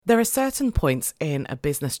There are certain points in a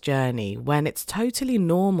business journey when it's totally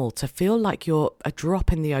normal to feel like you're a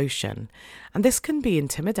drop in the ocean, and this can be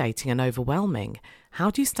intimidating and overwhelming.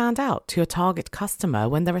 How do you stand out to your target customer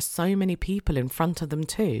when there are so many people in front of them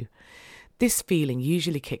too? This feeling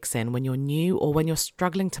usually kicks in when you're new or when you're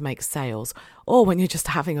struggling to make sales or when you're just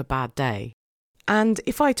having a bad day. And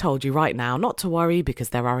if I told you right now not to worry because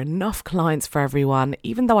there are enough clients for everyone,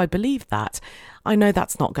 even though I believe that, I know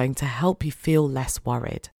that's not going to help you feel less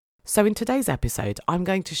worried. So in today's episode, I'm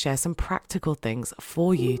going to share some practical things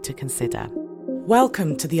for you to consider.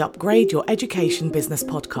 Welcome to the Upgrade Your Education Business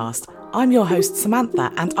podcast. I'm your host,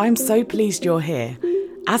 Samantha, and I'm so pleased you're here.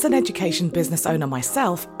 As an education business owner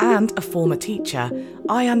myself and a former teacher,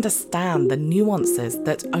 I understand the nuances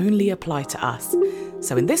that only apply to us.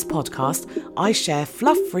 So in this podcast, I share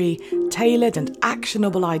fluff-free, tailored and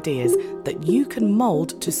actionable ideas that you can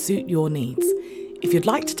mould to suit your needs. If you'd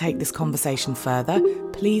like to take this conversation further,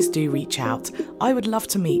 please do reach out. I would love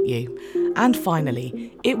to meet you. And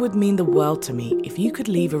finally, it would mean the world to me if you could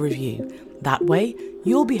leave a review. That way,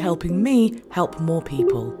 you'll be helping me help more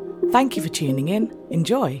people. Thank you for tuning in.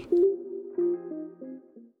 Enjoy.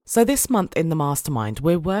 So this month in the Mastermind,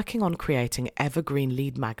 we're working on creating evergreen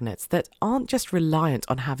lead magnets that aren't just reliant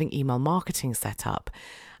on having email marketing set up.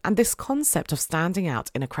 And this concept of standing out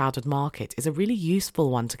in a crowded market is a really useful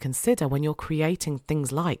one to consider when you're creating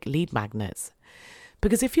things like lead magnets.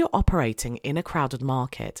 Because if you're operating in a crowded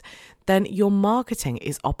market, then your marketing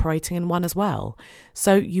is operating in one as well.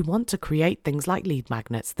 So you want to create things like lead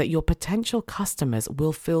magnets that your potential customers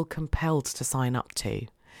will feel compelled to sign up to.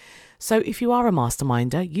 So if you are a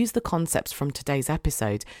masterminder, use the concepts from today's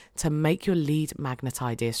episode to make your lead magnet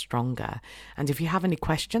idea stronger. And if you have any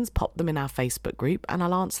questions, pop them in our Facebook group and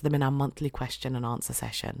I'll answer them in our monthly question and answer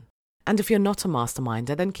session. And if you're not a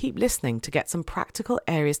masterminder, then keep listening to get some practical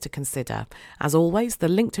areas to consider. As always, the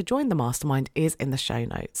link to join the mastermind is in the show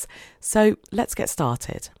notes. So let's get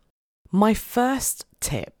started. My first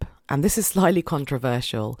tip, and this is slightly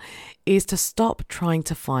controversial, is to stop trying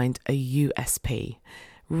to find a USP.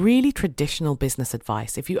 Really traditional business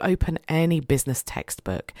advice. If you open any business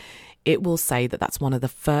textbook, it will say that that's one of the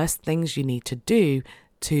first things you need to do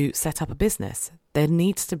to set up a business. There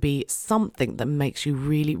needs to be something that makes you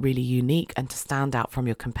really, really unique and to stand out from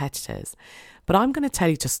your competitors. But I'm going to tell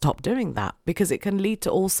you to stop doing that because it can lead to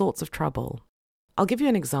all sorts of trouble. I'll give you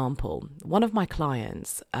an example. One of my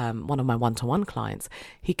clients, one of my one-to-one clients,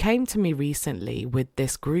 he came to me recently with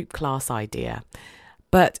this group class idea.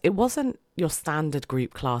 But it wasn't your standard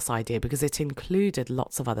group class idea because it included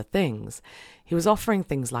lots of other things. He was offering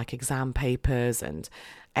things like exam papers and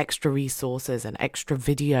extra resources and extra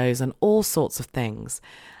videos and all sorts of things.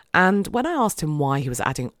 And when I asked him why he was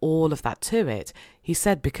adding all of that to it, he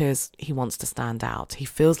said because he wants to stand out. He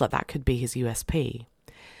feels like that could be his USP.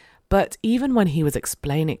 But even when he was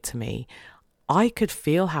explaining it to me, I could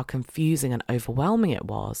feel how confusing and overwhelming it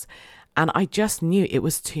was. And I just knew it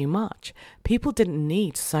was too much. People didn't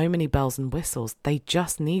need so many bells and whistles. They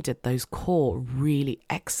just needed those core, really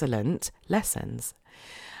excellent lessons.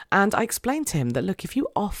 And I explained to him that, look, if you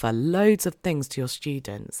offer loads of things to your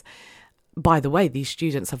students, by the way, these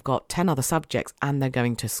students have got 10 other subjects and they're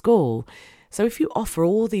going to school. So if you offer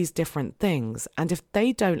all these different things, and if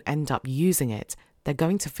they don't end up using it, they're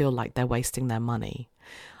going to feel like they're wasting their money.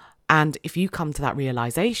 And if you come to that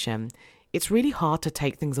realization, it's really hard to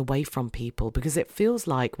take things away from people because it feels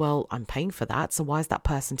like, well, I'm paying for that, so why is that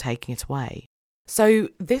person taking it away? So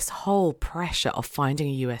this whole pressure of finding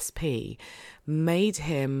a USP made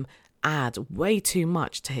him add way too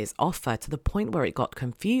much to his offer to the point where it got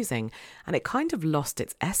confusing and it kind of lost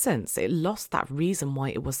its essence. It lost that reason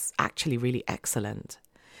why it was actually really excellent.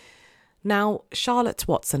 Now, Charlotte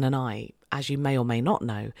Watson and I, as you may or may not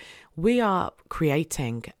know, we are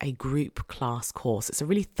creating a group class course. It's a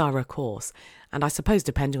really thorough course. And I suppose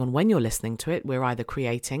depending on when you're listening to it, we're either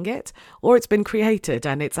creating it or it's been created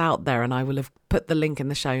and it's out there and I will have put the link in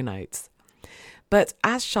the show notes. But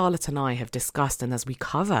as Charlotte and I have discussed and as we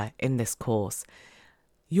cover in this course,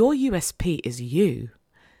 your USP is you.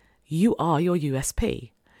 You are your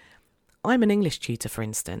USP. I'm an English tutor, for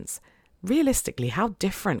instance. Realistically, how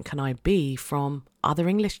different can I be from other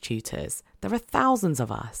English tutors? There are thousands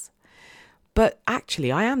of us. But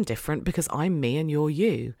actually, I am different because I'm me and you're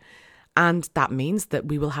you. And that means that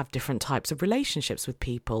we will have different types of relationships with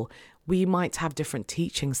people. We might have different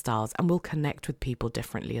teaching styles and we'll connect with people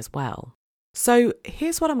differently as well. So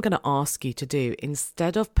here's what I'm going to ask you to do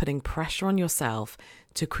instead of putting pressure on yourself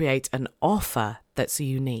to create an offer that's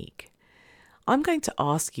unique. I'm going to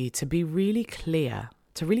ask you to be really clear,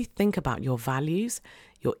 to really think about your values,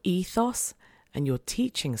 your ethos, and your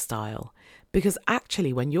teaching style, Because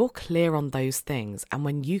actually, when you're clear on those things and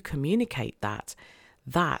when you communicate that,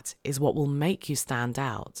 that is what will make you stand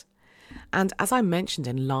out. And as I mentioned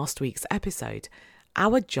in last week's episode,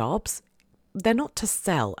 our jobs, they're not to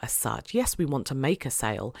sell as such. Yes, we want to make a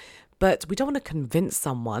sale, but we don't want to convince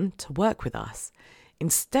someone to work with us.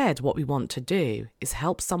 Instead, what we want to do is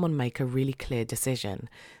help someone make a really clear decision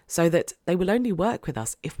so that they will only work with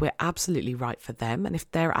us if we're absolutely right for them and if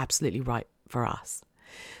they're absolutely right for us.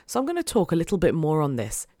 So I'm going to talk a little bit more on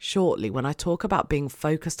this shortly when I talk about being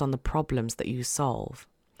focused on the problems that you solve.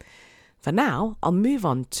 For now, I'll move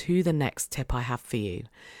on to the next tip I have for you,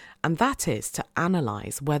 and that is to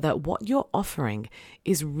analyse whether what you're offering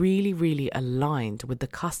is really, really aligned with the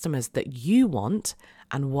customers that you want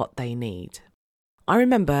and what they need. I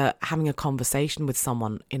remember having a conversation with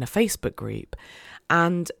someone in a Facebook group,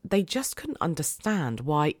 and they just couldn't understand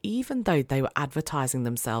why, even though they were advertising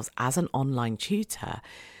themselves as an online tutor,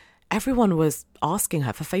 everyone was asking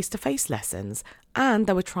her for face-to-face lessons and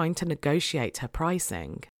they were trying to negotiate her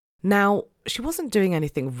pricing. Now, she wasn't doing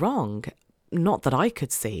anything wrong, not that I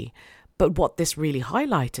could see, but what this really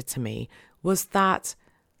highlighted to me was that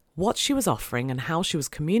what she was offering and how she was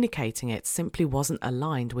communicating it simply wasn't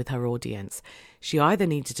aligned with her audience. She either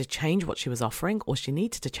needed to change what she was offering or she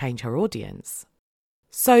needed to change her audience.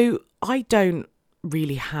 So I don't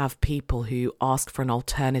really have people who ask for an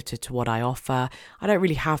alternative to what I offer. I don't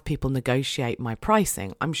really have people negotiate my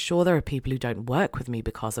pricing. I'm sure there are people who don't work with me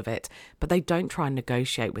because of it, but they don't try and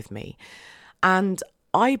negotiate with me. And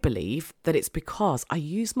I believe that it's because I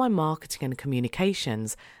use my marketing and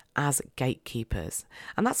communications as gatekeepers.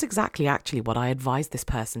 And that's exactly actually what I advise this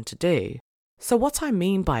person to do. So what I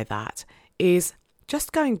mean by that is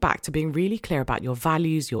just going back to being really clear about your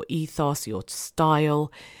values, your ethos, your style.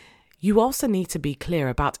 You also need to be clear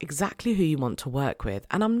about exactly who you want to work with.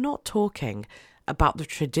 And I'm not talking about the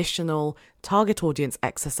traditional target audience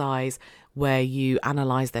exercise where you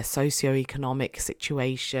analyze their socioeconomic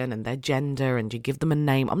situation and their gender and you give them a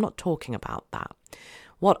name. I'm not talking about that.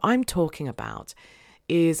 What I'm talking about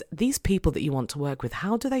is these people that you want to work with,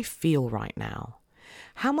 how do they feel right now?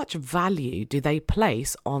 How much value do they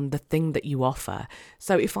place on the thing that you offer?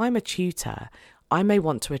 So if I'm a tutor, I may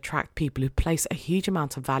want to attract people who place a huge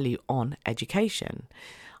amount of value on education.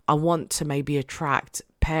 I want to maybe attract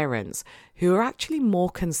parents who are actually more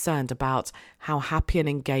concerned about how happy and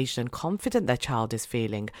engaged and confident their child is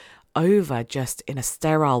feeling over just in a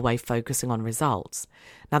sterile way focusing on results.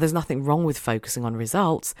 Now, there's nothing wrong with focusing on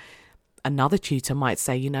results. Another tutor might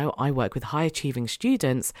say, I work with high achieving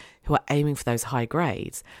students who are aiming for those high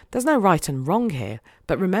grades. There's no right and wrong here,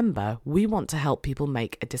 but remember, we want to help people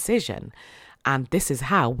make a decision. And this is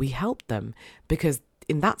how we help them, because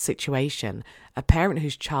in that situation, a parent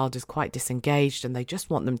whose child is quite disengaged and they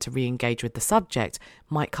just want them to re-engage with the subject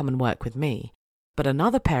might come and work with me. But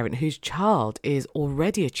another parent whose child is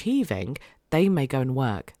already achieving, they may go and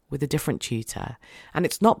work with a different tutor. And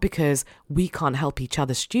it's not because we can't help each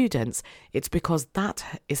other's students, it's because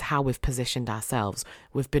that is how we've positioned ourselves.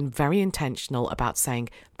 We've been very intentional about saying,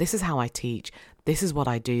 this is how I teach, this is what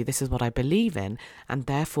I do, this is what I believe in, and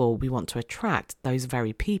therefore we want to attract those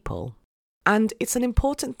very people. And it's an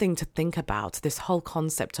important thing to think about, this whole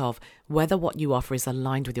concept of whether what you offer is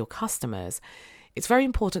aligned with your customers. It's very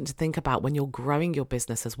important to think about when you're growing your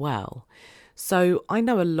business as well. So I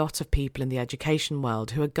know a lot of people in the education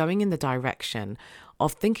world who are going in the direction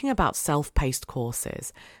of thinking about self-paced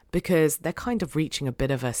courses because they're kind of reaching a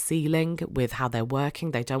bit of a ceiling with how they're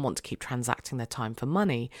working. They don't want to keep transacting their time for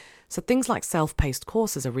money. So things like self-paced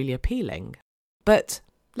courses are really appealing. But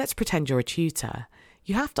let's pretend you're a tutor.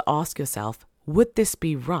 You have to ask yourself, would this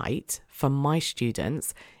be right for my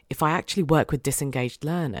students if I actually work with disengaged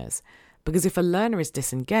learners? Because if a learner is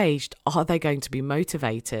disengaged, are they going to be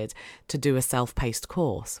motivated to do a self-paced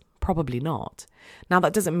course? Probably not. Now,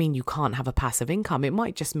 that doesn't mean you can't have a passive income. It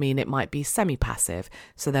might just mean it might be semi-passive,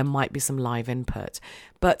 so there might be some live input.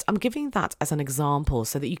 But I'm giving that as an example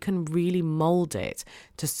so that you can really mould it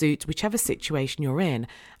to suit whichever situation you're in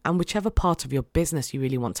and whichever part of your business you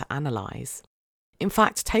really want to analyse. In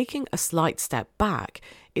fact, taking a slight step back,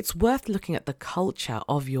 it's worth looking at the culture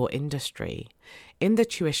of your industry. In the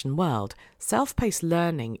tuition world, self-paced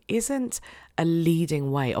learning isn't a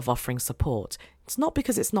leading way of offering support. It's not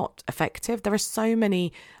because it's not effective. There are so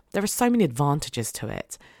many advantages to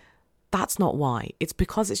it. That's not why. It's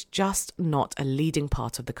because it's just not a leading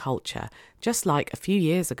part of the culture. Just like a few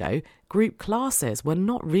years ago, group classes were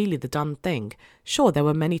not really the done thing. Sure, there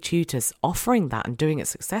were many tutors offering that and doing it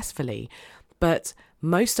successfully, but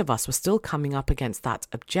most of us were still coming up against that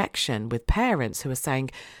objection with parents who are saying,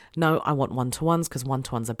 no, I want one-to-ones because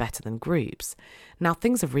one-to-ones are better than groups. Now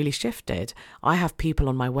things have really shifted. I have people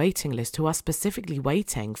on my waiting list who are specifically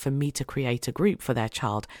waiting for me to create a group for their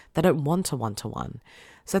child. They don't want a one-to-one.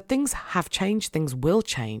 So things have changed, things will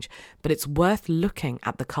change, but it's worth looking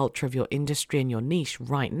at the culture of your industry and your niche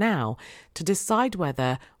right now to decide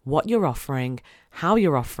whether what you're offering, how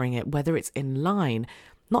you're offering it, whether it's in line,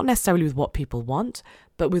 not necessarily with what people want,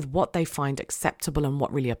 but with what they find acceptable and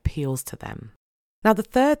what really appeals to them. Now, the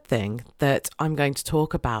third thing that I'm going to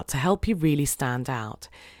talk about to help you really stand out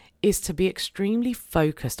is to be extremely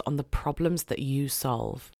focused on the problems that you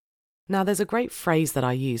solve. Now, there's a great phrase that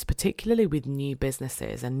I use, particularly with new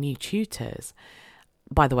businesses and new tutors.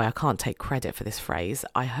 By the way, I can't take credit for this phrase.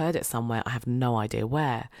 I heard it somewhere. I have no idea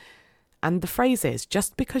where. And the phrase is,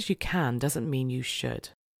 just because you can doesn't mean you should.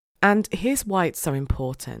 And here's why it's so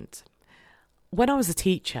important. When I was a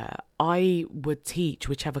teacher, I would teach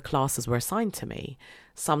whichever classes were assigned to me.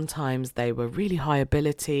 Sometimes they were really high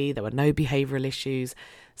ability, there were no behavioural issues.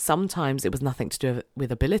 Sometimes it was nothing to do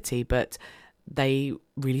with ability, but they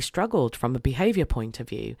really struggled from a behaviour point of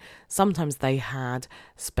view. Sometimes they had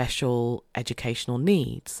special educational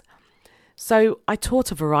needs. So I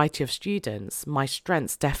taught a variety of students. My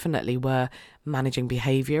strengths definitely were managing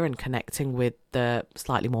behaviour and connecting with the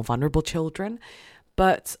slightly more vulnerable children.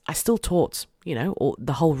 But I still taught,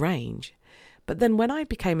 the whole range. But then when I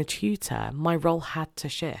became a tutor, my role had to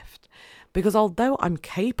shift. Because although I'm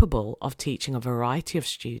capable of teaching a variety of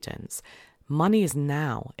students, money is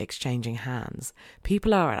now exchanging hands.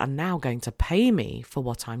 People are now going to pay me for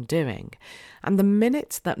what I'm doing. And the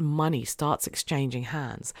minute that money starts exchanging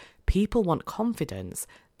hands, people want confidence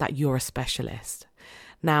that you're a specialist.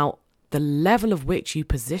 Now, the level of which you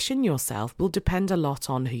position yourself will depend a lot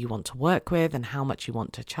on who you want to work with and how much you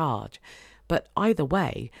want to charge. But either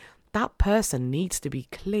way, that person needs to be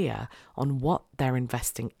clear on what they're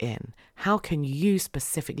investing in. How can you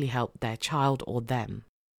specifically help their child or them?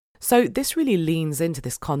 So this really leans into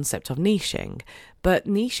this concept of niching, but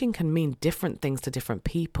niching can mean different things to different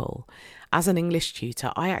people. As an English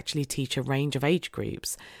tutor, I actually teach a range of age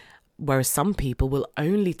groups, whereas some people will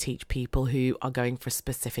only teach people who are going for a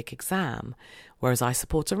specific exam, whereas I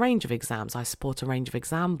support a range of exams, I support a range of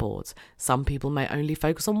exam boards. Some people may only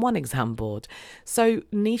focus on one exam board. So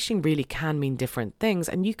niching really can mean different things,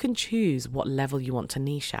 and you can choose what level you want to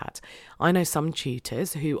niche at. I know some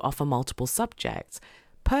tutors who offer multiple subjects.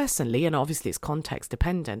 Personally, and obviously it's context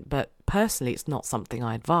dependent, but personally it's not something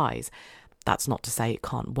I advise. That's not to say it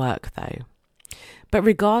can't work though. But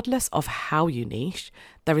regardless of how you niche,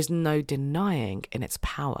 there is no denying in its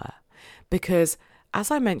power. Because,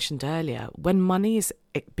 as I mentioned earlier, when money is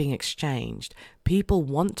being exchanged, people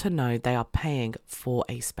want to know they are paying for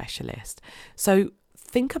a specialist. So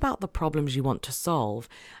think about the problems you want to solve.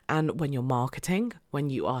 And when you're marketing, when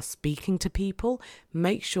you are speaking to people,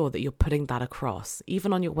 make sure that you're putting that across,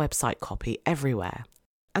 even on your website copy, everywhere.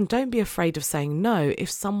 And don't be afraid of saying no if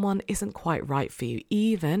someone isn't quite right for you,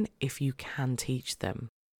 even if you can teach them.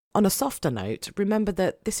 On a softer note, remember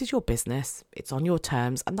that this is your business, it's on your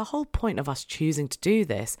terms, and the whole point of us choosing to do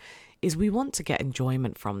this is we want to get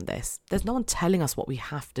enjoyment from this. There's no one telling us what we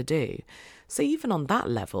have to do. So even on that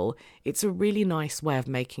level, it's a really nice way of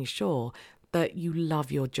making sure that you love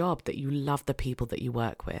your job, that you love the people that you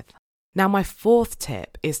work with. Now, my fourth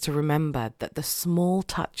tip is to remember that the small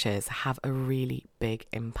touches have a really big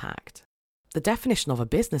impact. The definition of a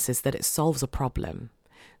business is that it solves a problem.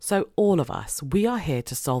 So all of us, we are here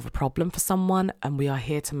to solve a problem for someone, and we are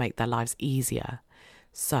here to make their lives easier.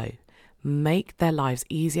 So make their lives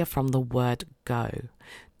easier from the word go.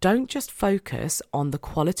 Don't just focus on the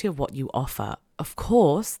quality of what you offer. Of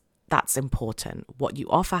course, that's important. What you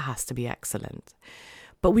offer has to be excellent.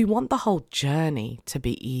 But we want the whole journey to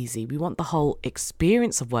be easy. We want the whole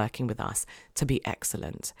experience of working with us to be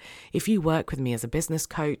excellent. If you work with me as a business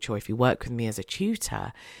coach, or if you work with me as a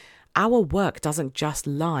tutor, our work doesn't just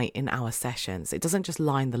lie in our sessions. It doesn't just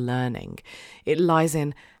lie in the learning. It lies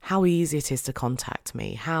in how easy it is to contact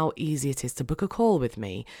me, how easy it is to book a call with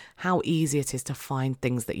me, how easy it is to find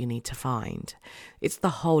things that you need to find. It's the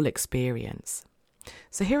whole experience.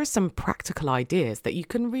 So here are some practical ideas that you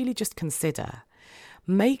can really just consider.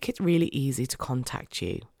 Make it really easy to contact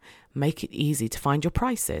you. Make it easy to find your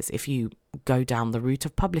prices if you go down the route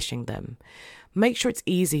of publishing them. Make sure it's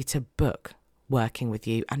easy to book working with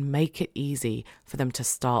you, and make it easy for them to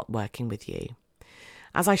start working with you.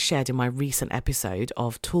 As I shared in my recent episode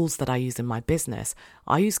of tools that I use in my business,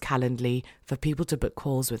 I use Calendly for people to book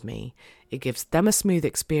calls with me. It gives them a smooth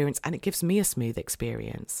experience, and it gives me a smooth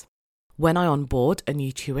experience. When I onboard a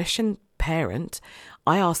new tuition parent,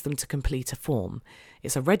 I ask them to complete a form.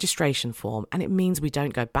 It's a registration form, and it means we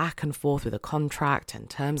don't go back and forth with a contract and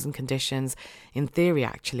terms and conditions. In theory,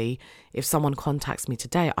 actually, if someone contacts me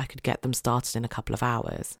today, I could get them started in a couple of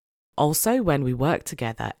hours. Also, when we work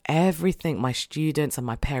together, everything my students and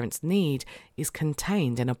my parents need is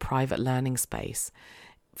contained in a private learning space.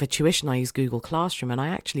 For tuition, I use Google Classroom, and I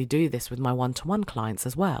actually do this with my one-to-one clients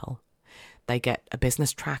as well. They get a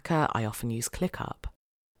business tracker. I often use ClickUp.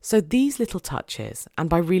 So these little touches, and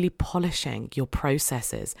by really polishing your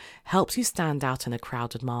processes, helps you stand out in a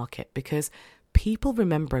crowded market because people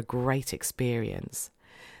remember a great experience.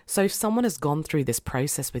 So if someone has gone through this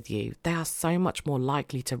process with you, they are so much more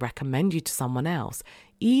likely to recommend you to someone else,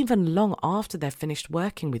 even long after they've finished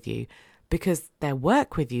working with you, because their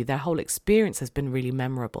work with you, their whole experience has been really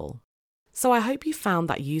memorable. So I hope you found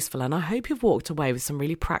that useful, and I hope you've walked away with some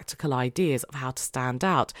really practical ideas of how to stand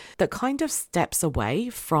out that kind of steps away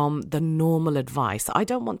from the normal advice. I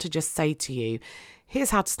don't want to just say to you,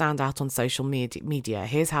 here's how to stand out on social media,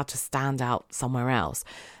 here's how to stand out somewhere else.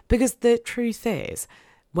 Because the truth is,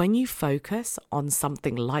 when you focus on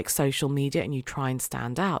something like social media and you try and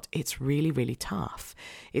stand out, it's really, really tough.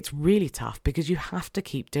 It's really tough because you have to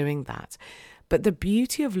keep doing that. But the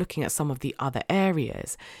beauty of looking at some of the other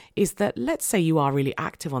areas is that, let's say you are really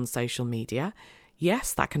active on social media.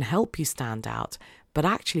 Yes, that can help you stand out. But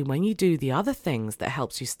actually, when you do the other things that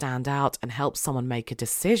helps you stand out and helps someone make a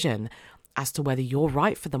decision as to whether you're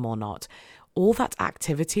right for them or not, all that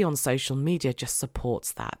activity on social media just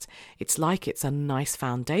supports that. It's like it's a nice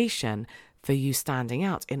foundation for you standing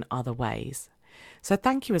out in other ways. So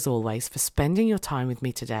thank you as always for spending your time with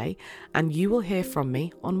me today, and you will hear from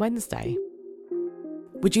me on Wednesday.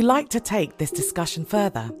 Would you like to take this discussion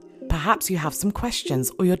further? Perhaps you have some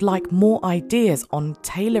questions or you'd like more ideas on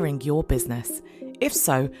tailoring your business. If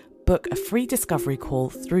so, book a free discovery call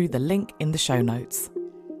through the link in the show notes.